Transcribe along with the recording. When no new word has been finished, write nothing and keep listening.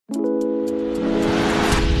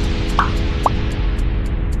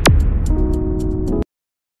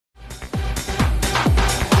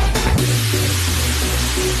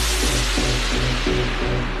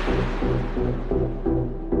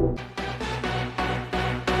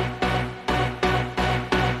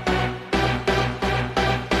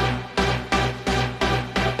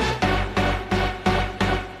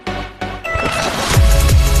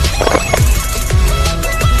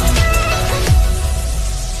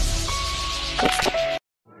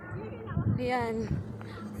Ayan,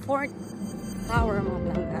 4th tower mga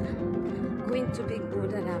palangga. Going to Big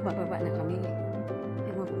Buddha na, bababa na kami.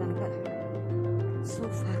 Ayan mga palangga. So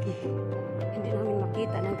foggy. Hindi namin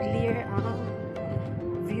makita ng clear ang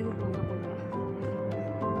view mga palangga.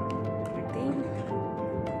 13.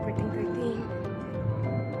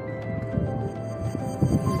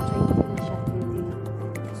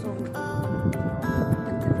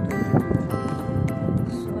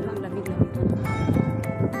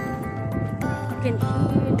 Can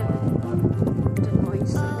hear the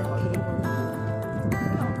noise of the cable.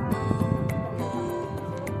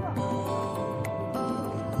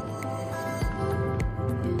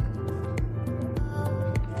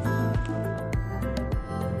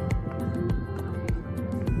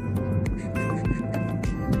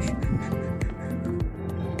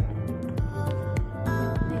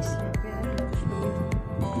 Nice,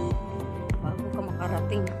 bago ka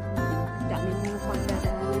makarating, dami mong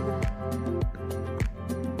pagdadaanan.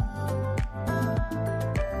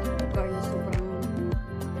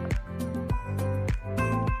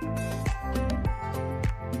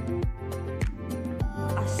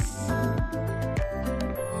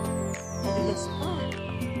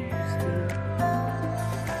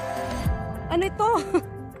 Ano ito?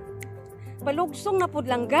 Balugsong na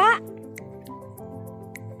pudlangga.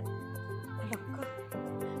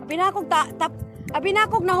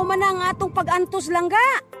 Abinakog na humana ang atong pag-antos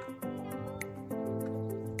langga.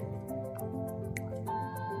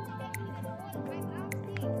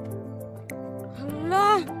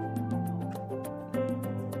 Hala.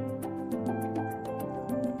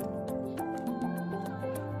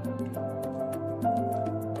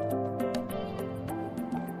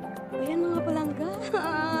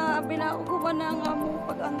 Binago ba na nga mo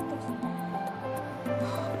pag-antos?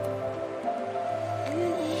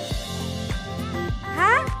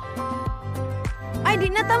 Ha? Ay, di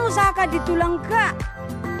na tamo saka dito lang ka.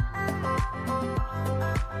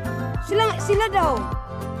 Sila daw.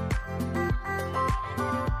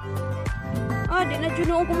 Ah, di na dyan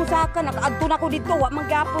noong kumusaka. Nakaadto na ko dito. Wa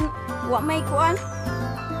magyapon. Wa may kuan.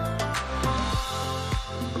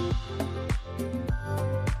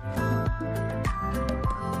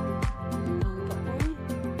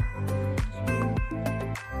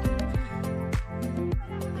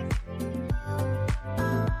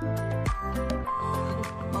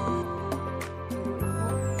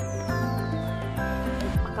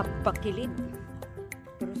 Pakilid.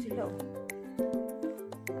 Pero sila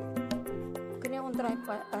kanya akong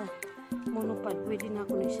tripod monopod, pwede na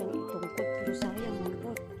ako na siyang itungkot pero sayang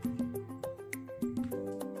monopod.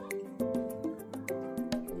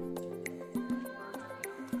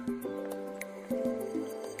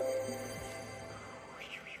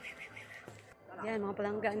 Yan mga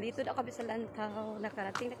palangga, dito na kami sa Lantaw,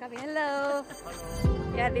 nakarating na kami. Hello!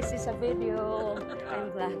 Yeah, this is a video.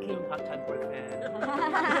 I'm vlogging.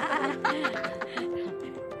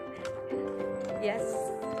 Yes.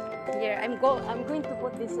 Here, I'm going to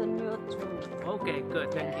put this on YouTube. Okay,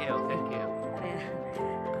 good. Thank you.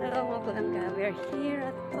 Hello mga palangga, we're here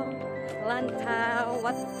at Lantaw.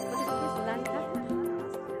 What is this? Lantaw?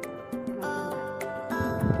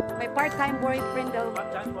 My part-time boyfriend daw.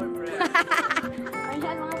 Part-time boyfriend.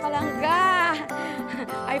 Ayan mga palangga.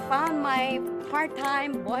 I found my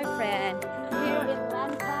part-time boyfriend here in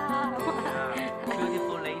Lantaw.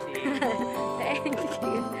 Beautiful lady. Thank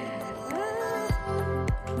you.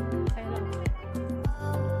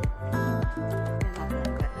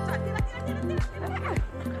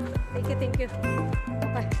 Thank you.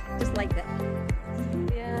 Okay, just like that.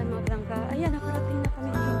 Ayan mga palangga. Ayan, nakarating na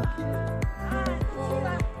kami dito.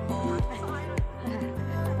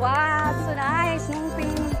 Wow, so nice. Ngong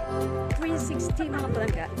 360 mga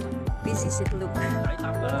palangga. This is it look.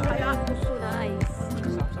 Oh, so nice.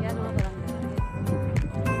 Yan mga palangga.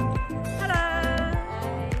 Hello!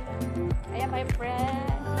 Hi. Ayan my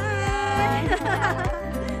friend. Hi!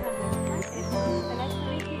 Nice to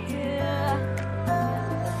meet you too.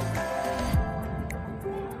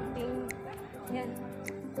 Yan.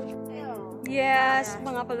 Yes,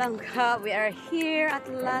 mga palangga, we are here at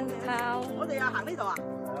Lantaw.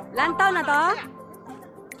 Lantaw na to?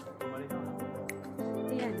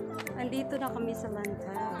 Ayan, nandito na kami sa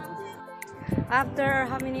Lantaw.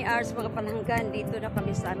 After how many hours mga palangga, dito na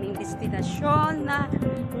kami sa aming destinasyon na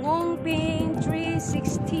Ngong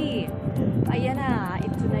 360. Ayan na,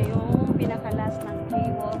 ito na yung pinakalas ng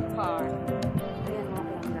cable car. Ayan mga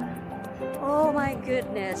palangga. Oh my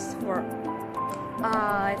goodness, for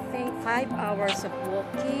I think 5 hours of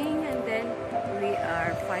walking and then we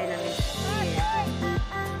are finally here.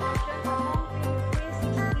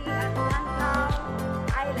 At Lantaw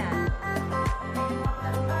Island.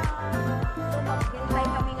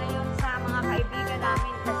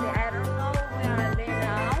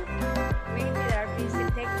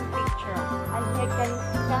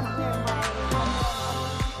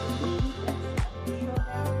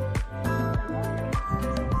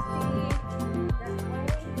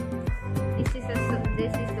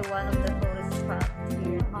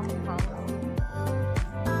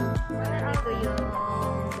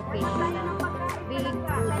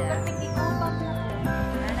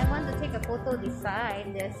 photo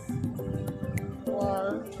design. This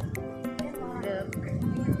wall. Look.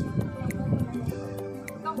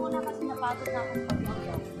 Ikaw muna kasi napagod na akong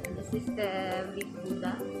pag-video. This is the Big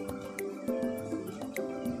Buddha.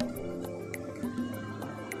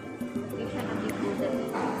 Hindi siya ng Big Buddha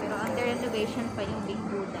dito. Pero under renovation pa yung Big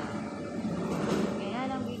Buddha. Kaya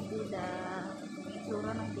ang Big Buddha. May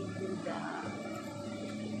itsura ng Big Buddha.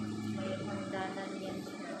 May hangganan yan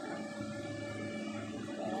siya.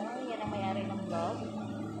 Oh, yan ang may-ari ng vlog.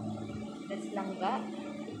 That's langga.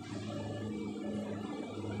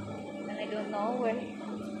 And I don't know where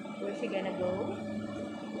she gonna go.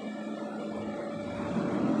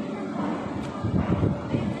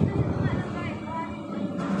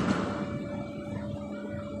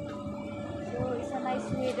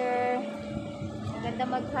 Nice weather. Maganda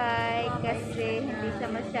mag-hike kasi hindi siya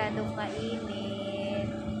masyadong mainit.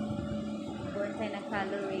 Burn tayo ng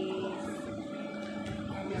calories.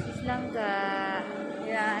 And this is langga.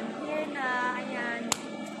 Ayan, here na. Ayan.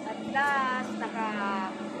 At last,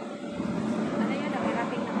 nakarating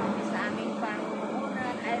na kami sa aming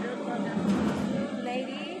panununan. I don't know the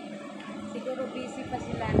lady. Siguro busy pa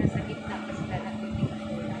sila. Nasa gitna pa sila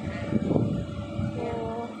nagpipicturan. So,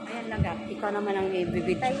 ayan lang ga. Ikaw naman ang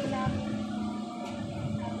ibibid. Tayo na.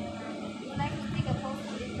 You like to take a photo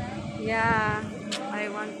this time? Yeah. I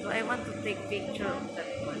want to take picture of that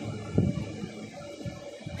one.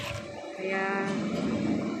 Ayan.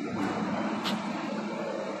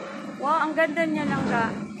 Wow, ang ganda niya lang ga.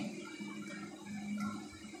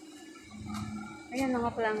 Ayan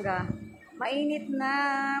mga palangga. Mainit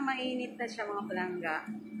na siya mga palangga.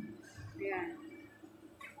 Ayan.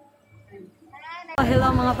 Oh,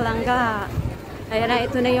 hello mga palangga. Ayan na,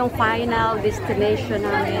 ito na yung final destination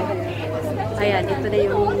namin. Ayan, ito na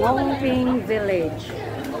yung Ngong Village.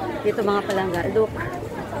 Dito mga palangga. Look,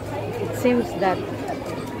 it seems that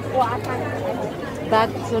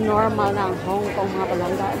back to normal na ang Hong Kong mga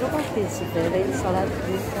palangga. Look at this village. A lot of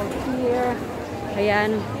people here.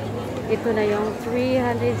 Ayan, ito na yung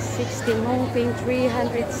 360, Ngong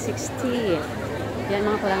 360. Yan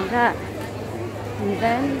mga palangga. And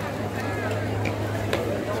then,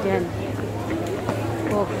 yan.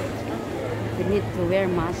 Oh, we need to wear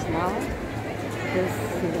mask now. Because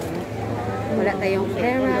wala tayong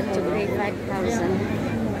pera to pay 5,000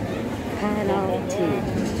 penalty.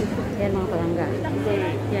 Yan mga palangga.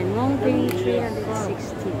 Yan, Ngong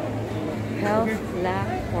 360. Health,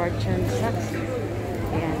 luck, fortune, success.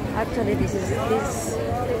 Yan. Actually, this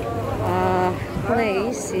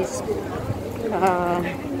place is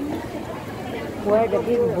where the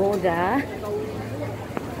big Buddha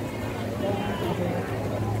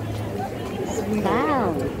is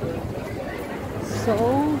found. So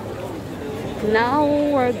now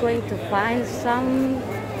we're going to find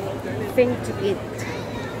something to eat.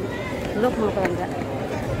 Look mga palangga.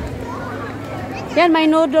 Yan,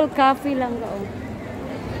 may noodle coffee lang ga. Oh.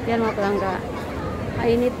 Yan mga palangga.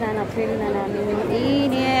 Mainit na, na-feel na namin yung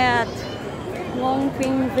init. Ngong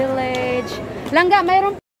Village. Langga,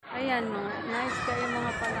 mayroon. Ayan mga, nice kayo mga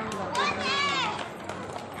palangga.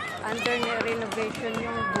 Under renovation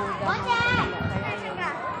yung Buddha. Kaya yun.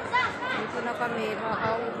 Dito na kami,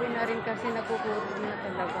 makauwi na rin kasi nagkukurog na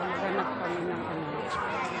talaga. Maghanap kami ng ano.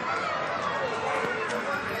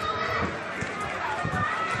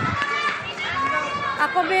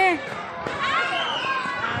 Ako be.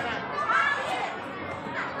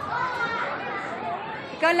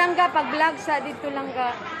 Ikaw lang ka, pag-vlog sa dito lang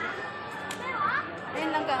ka.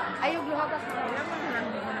 Ayun lang ka. Ayog luhagas na.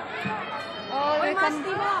 Oh, welcome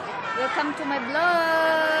to my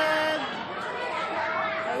vlog.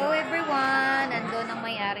 Hello everyone. Ando ang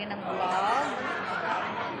may-ari ng vlog.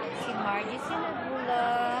 Si Margie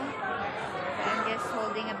Sinagula. I'm just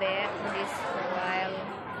holding a bit for this while.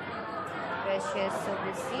 Because she's so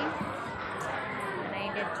busy. And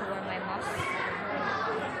I needed to wear my mask.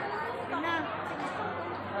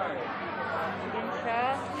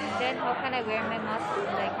 And then how can I wear my mask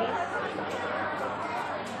like this?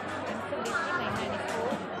 I'm so busy, my hand is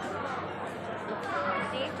full.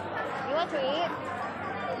 See? You want to eat?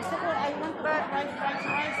 I want to eat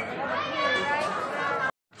rice.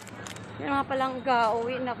 Yan mga palangga,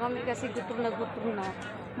 uwi na kami kasi gutom na.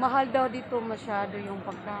 Mahal daw dito masyado yung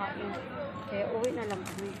pagkain. Kaya uwi na lang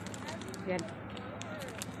kami. Yan.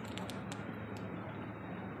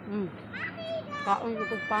 Kaon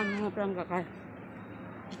gutom pa mga palangga ka.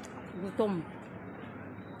 Gutom.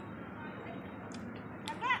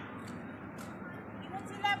 Ingon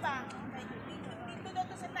sila ba? Dito daw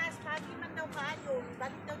to sa taas, pagi man daw kaayo.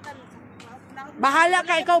 Balik daw talo. Bahala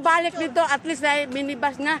ka, ikaw balik dito. At least ay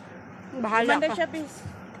minibus na. Bahala ka. Siya, bis.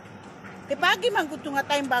 Kay pagi man gusto nga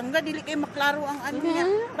tayong bangga, dili kay maklaro ang ano niya.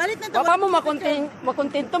 Balit na Wa pa mo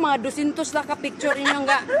makontento mga 200 na ka picture inyo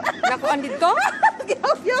nga nakuan dito.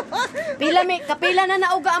 Kapila na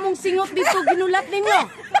nauga among singot dito ginulat ninyo.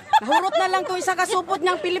 Nahurot na lang to isa ka supot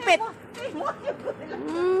niyang pilipit.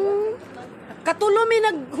 Katulo mi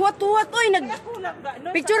naghuwat-huwat oy nag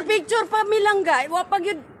picture pa mi lang ga. Wa pa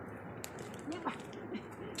gyud.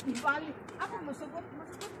 Balik. Ako masugot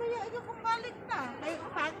kaya iyo kung balik na. Kay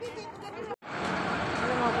pagi din ganito.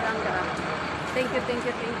 Ano mo barangga. Thank you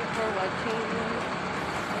for watching.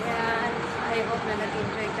 Ayan, I hope na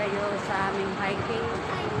nag-enjoy kayo sa aming hiking.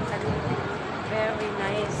 Very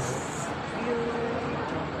nice view.